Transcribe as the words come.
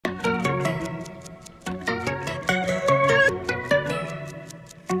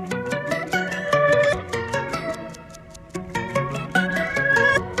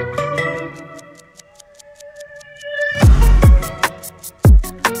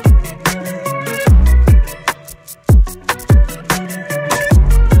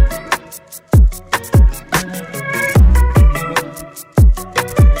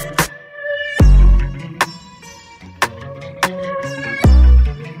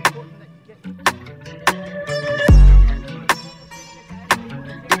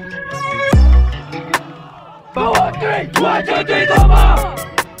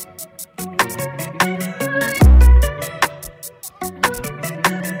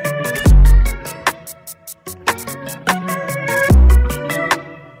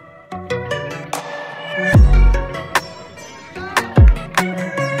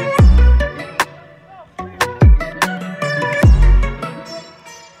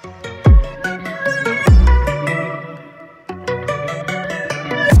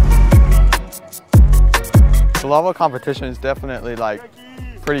The level of competition is definitely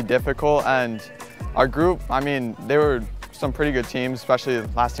pretty difficult, and our group, I mean, they were some pretty good teams, especially the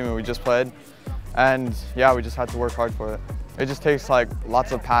last team we just played, and yeah, we just had to work hard for it. It just takes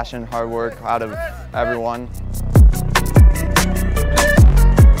lots of passion, hard work out of everyone.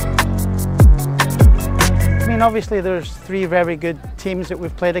 I mean, obviously there's three very good teams that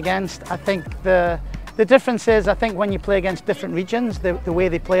we've played against. I think the difference is, I think when you play against different regions, the way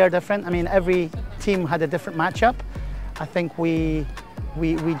they play are different. I mean, every team had a different matchup. I think we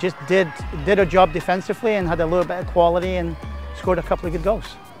just did our job defensively and had a little bit of quality and scored a couple of good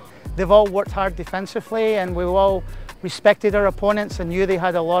goals. They've all worked hard defensively, and we've all respected our opponents and knew they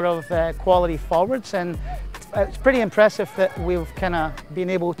had a lot of quality forwards, and it's pretty impressive that we've kind of been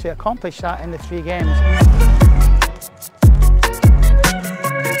able to accomplish that in the 3 games.